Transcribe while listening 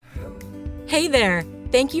Hey there!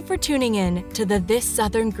 Thank you for tuning in to the This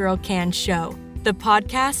Southern Girl Can show, the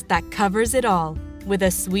podcast that covers it all with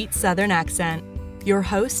a sweet Southern accent. Your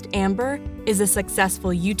host, Amber, is a successful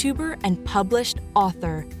YouTuber and published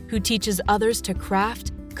author who teaches others to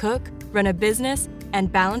craft, cook, run a business,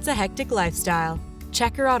 and balance a hectic lifestyle.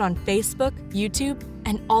 Check her out on Facebook, YouTube,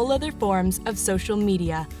 and all other forms of social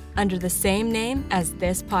media under the same name as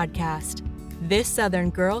this podcast, This Southern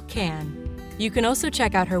Girl Can. You can also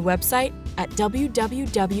check out her website at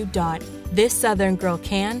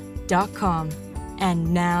www.thissoutherngirlcan.com.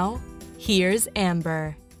 And now, here's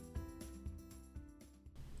Amber.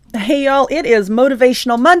 Hey y'all, it is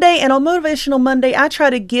Motivational Monday, and on Motivational Monday, I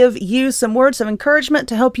try to give you some words of encouragement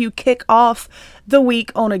to help you kick off the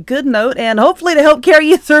week on a good note and hopefully to help carry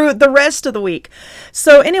you through the rest of the week.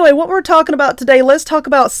 So anyway, what we're talking about today, let's talk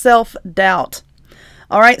about self-doubt.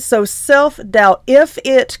 All right, so self-doubt, if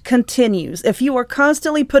it continues, if you are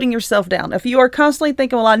constantly putting yourself down, if you are constantly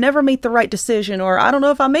thinking, well, I never make the right decision, or I don't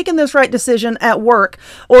know if I'm making this right decision at work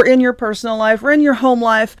or in your personal life or in your home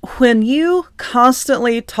life, when you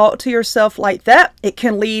constantly talk to yourself like that, it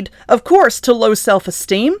can lead, of course, to low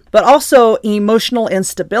self-esteem, but also emotional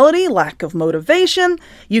instability, lack of motivation.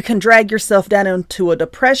 You can drag yourself down into a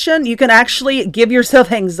depression. You can actually give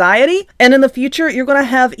yourself anxiety. And in the future, you're going to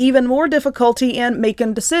have even more difficulty in making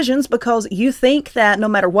decisions because you think that no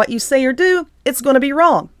matter what you say or do, it's going to be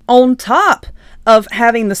wrong. On top of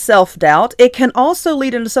having the self-doubt, it can also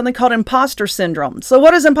lead into something called imposter syndrome. So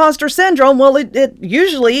what is imposter syndrome? Well, it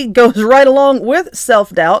usually goes right along with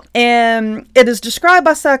self-doubt, and it is described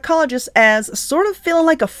by psychologists as sort of feeling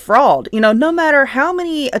like a fraud. You know, no matter how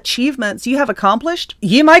many achievements you have accomplished,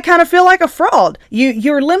 you might kind of feel like a fraud.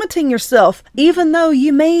 You're limiting yourself, even though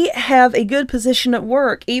you may have a good position at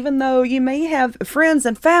work, even though you may have friends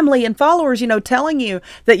and family and followers, telling you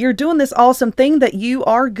that you're doing this awesome thing, that you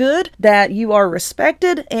are good, that you are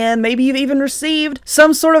respected, and maybe you've even received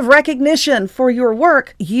some sort of recognition for your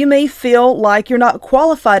work. You may feel like you're not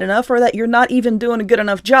qualified enough or that you're not even doing a good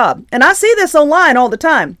enough job. And I see this online all the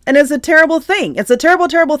time, and it's a terrible thing. It's a terrible,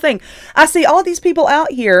 terrible thing. I see all these people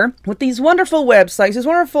out here with these wonderful websites, these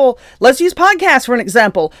wonderful, let's use podcasts for an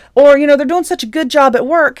example, or, they're doing such a good job at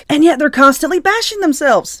work, and yet they're constantly bashing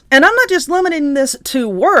themselves. And I'm not just limiting this to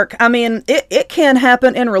work. I mean, it can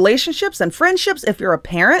happen in relationships and friendships if you're a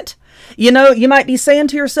parent. You might be saying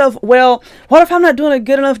to yourself, well, what if I'm not doing a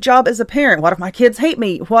good enough job as a parent? What if my kids hate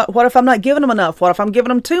me? What if I'm not giving them enough? What if I'm giving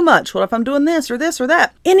them too much? What if I'm doing this or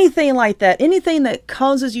that? Anything like that, anything that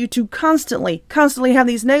causes you to constantly have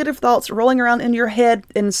these negative thoughts rolling around in your head,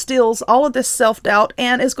 instills all of this self-doubt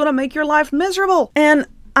and is going to make your life miserable. And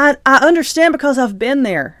I understand because I've been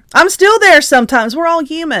there. I'm still there sometimes. We're all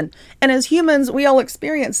human. And as humans, we all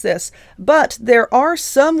experience this. But there are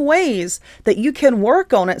some ways that you can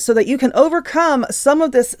work on it so that you can overcome some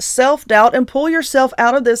of this self-doubt and pull yourself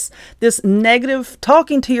out of this negative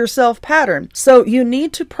talking to yourself pattern. So you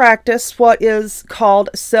need to practice what is called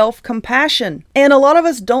self-compassion. And a lot of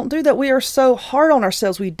us don't do that. We are so hard on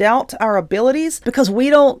ourselves. We doubt our abilities because we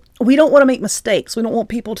don't want to make mistakes. We don't want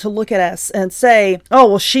people to look at us and say, oh,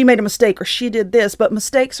 well, she made a mistake or she did this. But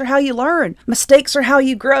mistakes are how you learn. Mistakes are how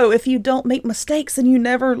you grow. If you don't make mistakes, then you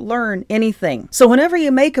never learn anything. So whenever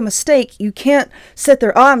you make a mistake, you can't sit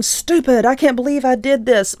there, oh, I'm stupid. I can't believe I did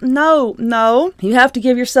this. No. You have to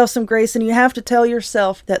give yourself some grace, and you have to tell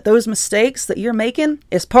yourself that those mistakes that you're making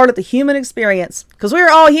is part of the human experience. Because we're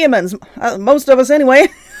all humans. Most of us anyway.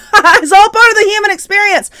 It's all part of the human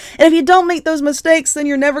experience. And if you don't make those mistakes, then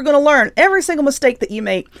you're never going to learn. Every single mistake that you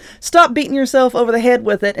make, stop beating yourself over the head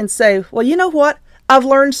with it and say, well, you know what? I've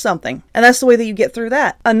learned something. And that's the way that you get through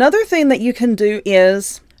that. Another thing that you can do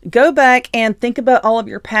is go back and think about all of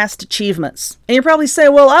your past achievements. And you probably say,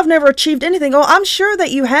 well, I've never achieved anything. Oh, I'm sure that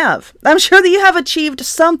you have. I'm sure that you have achieved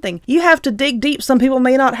something. You have to dig deep. Some people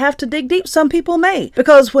may not have to dig deep. Some people may.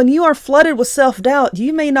 Because when you are flooded with self-doubt,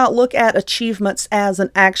 you may not look at achievements as an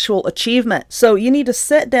actual achievement. So you need to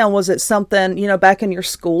sit down. Was it something, back in your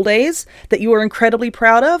school days that you were incredibly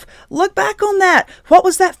proud of? Look back on that. What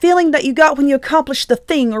was that feeling that you got when you accomplished the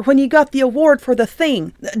thing or when you got the award for the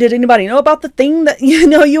thing? Did anybody know about the thing that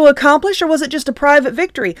you accomplished, or was it just a private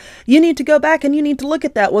victory? You need to go back and you need to look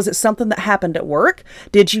at that. Was it something that happened at work?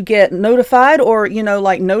 Did you get notified or,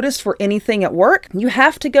 noticed for anything at work? You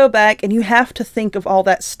have to go back and you have to think of all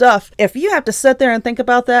that stuff. If you have to sit there and think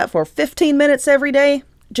about that for 15 minutes every day,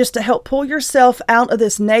 just to help pull yourself out of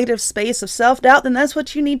this negative space of self-doubt, then that's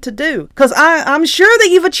what you need to do. Because I'm sure that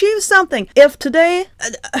you've achieved something. If today,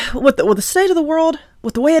 with the state of the world,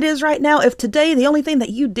 with the way it is right now, if today the only thing that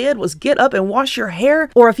you did was get up and wash your hair,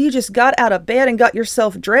 or if you just got out of bed and got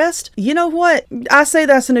yourself dressed, you know what? I say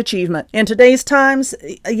that's an achievement. In today's times,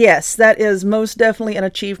 yes, that is most definitely an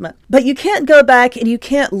achievement. But you can't go back and you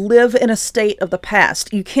can't live in a state of the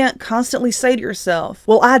past. You can't constantly say to yourself,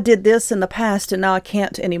 well, I did this in the past and now I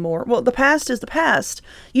can't anymore. Well, the past is the past.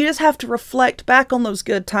 You just have to reflect back on those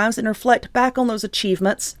good times and reflect back on those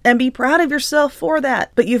achievements and be proud of yourself for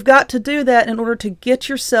that. But you've got to do that in order to get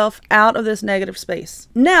yourself out of this negative space.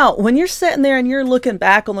 Now, when you're sitting there and you're looking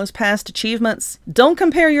back on those past achievements, don't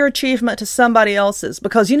compare your achievement to somebody else's,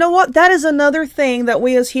 because you know what? That is another thing that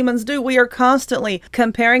we as humans do. We are constantly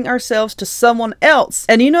comparing ourselves to someone else.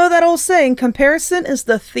 And you know that old saying, comparison is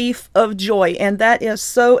the thief of joy. And that is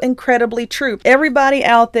so incredibly true. Everybody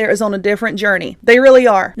out there is on a different journey. They really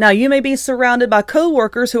are. Now, you may be surrounded by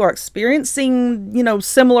coworkers who are experiencing,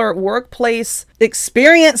 similar workplace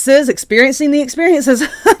experiencing the experiences.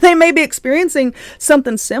 They may be experiencing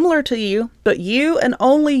something similar to you, but you and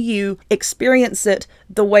only you experience it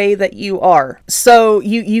the way that you are. So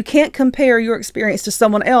you can't compare your experience to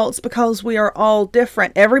someone else, because we are all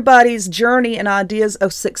different. Everybody's journey and ideas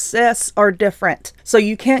of success are different. So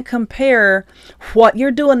you can't compare what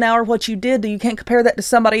you're doing now or what you did. You can't compare that to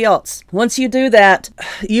somebody else. Once you do that,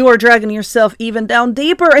 you are dragging yourself even down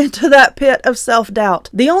deeper into that pit of self-doubt.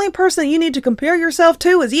 The only person you need to compare yourself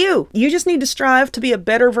to is you. You just need to strive to be a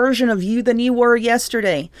better version of you than you were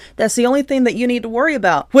yesterday. That's the only thing that you need to worry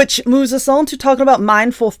about, which moves us on to talking about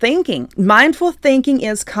mindful thinking. Mindful thinking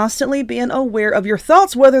is constantly being aware of your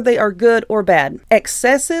thoughts, whether they are good or bad.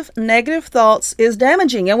 Excessive negative thoughts is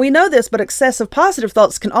damaging, and we know this, but excessive positive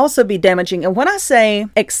thoughts can also be damaging. And when I say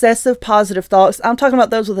excessive positive thoughts, I'm talking about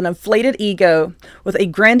those with an inflated ego, with a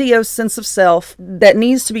grandiose sense of self that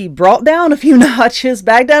needs to be brought down a few notches,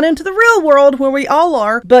 back down into the real world where we all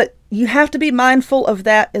are, but you have to be mindful of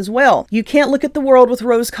that as well. You can't look at the world with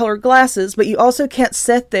rose-colored glasses, but you also can't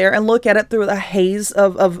sit there and look at it through a haze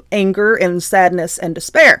of anger and sadness and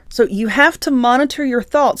despair. So you have to monitor your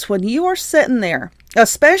thoughts when you are sitting there,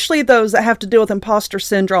 especially those that have to deal with imposter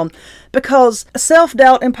syndrome, because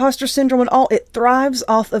self-doubt, imposter syndrome, and all, it thrives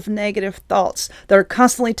off of negative thoughts that are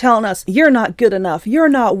constantly telling us, you're not good enough, you're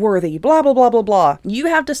not worthy, blah, blah, blah, blah, blah. You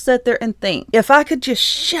have to sit there and think, if I could just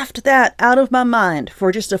shift that out of my mind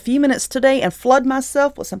for just a few minutes today and flood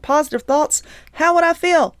myself with some positive thoughts, how would I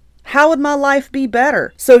feel? How would my life be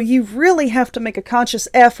better? So you really have to make a conscious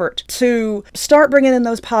effort to start bringing in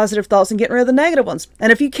those positive thoughts and getting rid of the negative ones.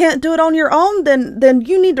 And if you can't do it on your own, then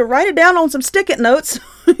you need to write it down on some stick-it notes,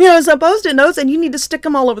 some post-it notes, and you need to stick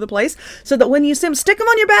them all over the place so that when you see them, stick them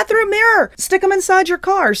on your bathroom mirror, stick them inside your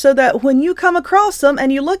car, so that when you come across them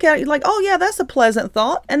and you look at it, you're like, oh yeah, that's a pleasant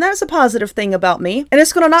thought, and that's a positive thing about me. And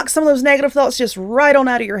it's going to knock some of those negative thoughts just right on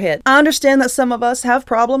out of your head. I understand that some of us have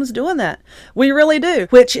problems doing that. We really do,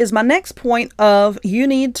 which is my next point of you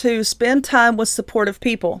need to spend time with supportive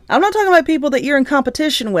people. I'm not talking about people that you're in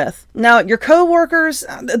competition with. Now, your coworkers,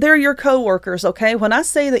 they're your coworkers, okay? When I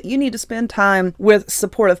say that you need to spend time with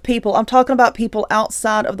supportive people, I'm talking about people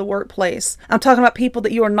outside of the workplace. I'm talking about people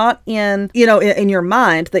that you are not in your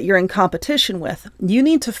mind, that you're in competition with. You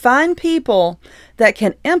need to find people that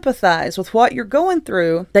can empathize with what you're going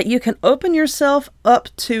through, that you can open yourself up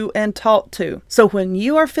to and talk to. So when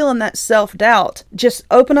you are feeling that self-doubt, just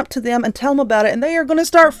open up to them and tell them about it, and they are going to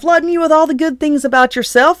start flooding you with all the good things about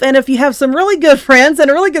yourself. And if you have some really good friends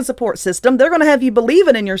and a really good support system, they're going to have you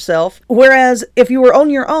believing in yourself. Whereas if you were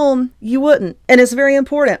on your own, you wouldn't. And it's very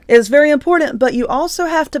important. It's very important, but you also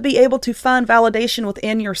have to be able to find validation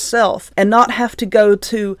within yourself and not have to go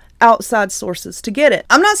to outside sources to get it.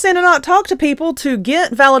 I'm not saying to not talk to people to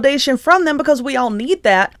get validation from them, because we all need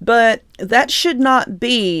that, but that should not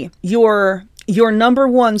be your number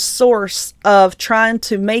one source of trying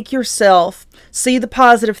to make yourself see the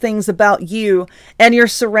positive things about you and your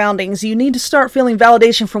surroundings. You need to start feeling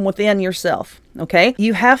validation from within yourself. Okay?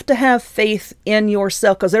 You have to have faith in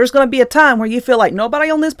yourself, because there's going to be a time where you feel like nobody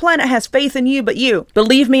on this planet has faith in you but you.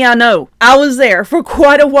 Believe me, I know. I was there for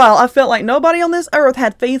quite a while. I felt like nobody on this earth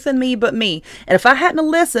had faith in me but me. And if I hadn't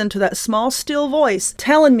listened to that small, still voice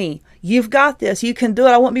telling me, you've got this, you can do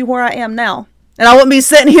it, I wouldn't be where I am now. And I wouldn't be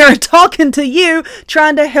sitting here talking to you,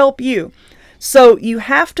 trying to help you. So you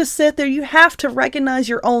have to sit there. You have to recognize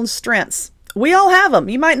your own strengths. We all have them.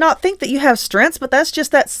 You might not think that you have strengths, but that's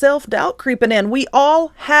just that self-doubt creeping in. We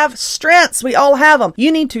all have strengths. We all have them.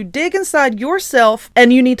 You need to dig inside yourself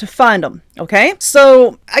and you need to find them. Okay?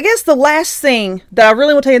 So I guess the last thing that I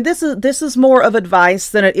really want to tell you, this is more of advice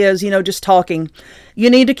than it is, just talking. you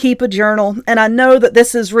need to keep a journal. And I know that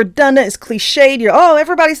this is redundant, it's cliched.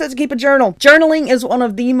 Everybody says to keep a journal. Journaling is one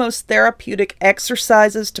of the most therapeutic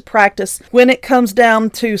exercises to practice when it comes down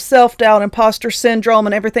to self-doubt, imposter syndrome,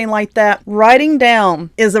 and everything like that. Writing down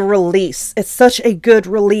is a release. It's such a good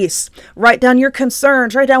release. Write down your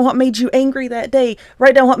concerns. Write down what made you angry that day.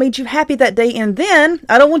 Write down what made you happy that day. And then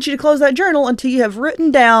I don't want you to close that journal until you have written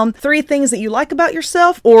down 3 things that you like about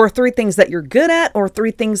yourself, or 3 things that you're good at, or 3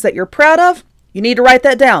 things that you're proud of. You need to write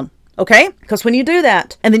that down. Okay? Because when you do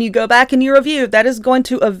that, and then you go back and you review, that is going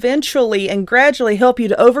to eventually and gradually help you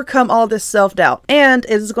to overcome all this self-doubt. And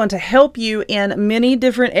it is going to help you in many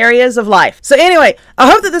different areas of life. So anyway, I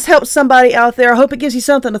hope that this helps somebody out there. I hope it gives you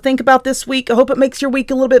something to think about this week. I hope it makes your week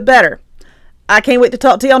a little bit better. I can't wait to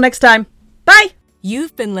talk to y'all next time. Bye!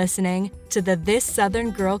 You've been listening to the This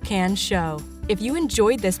Southern Girl Can show. If you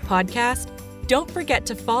enjoyed this podcast, don't forget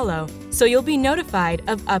to follow so you'll be notified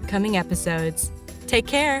of upcoming episodes. Take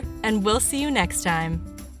care, and we'll see you next time.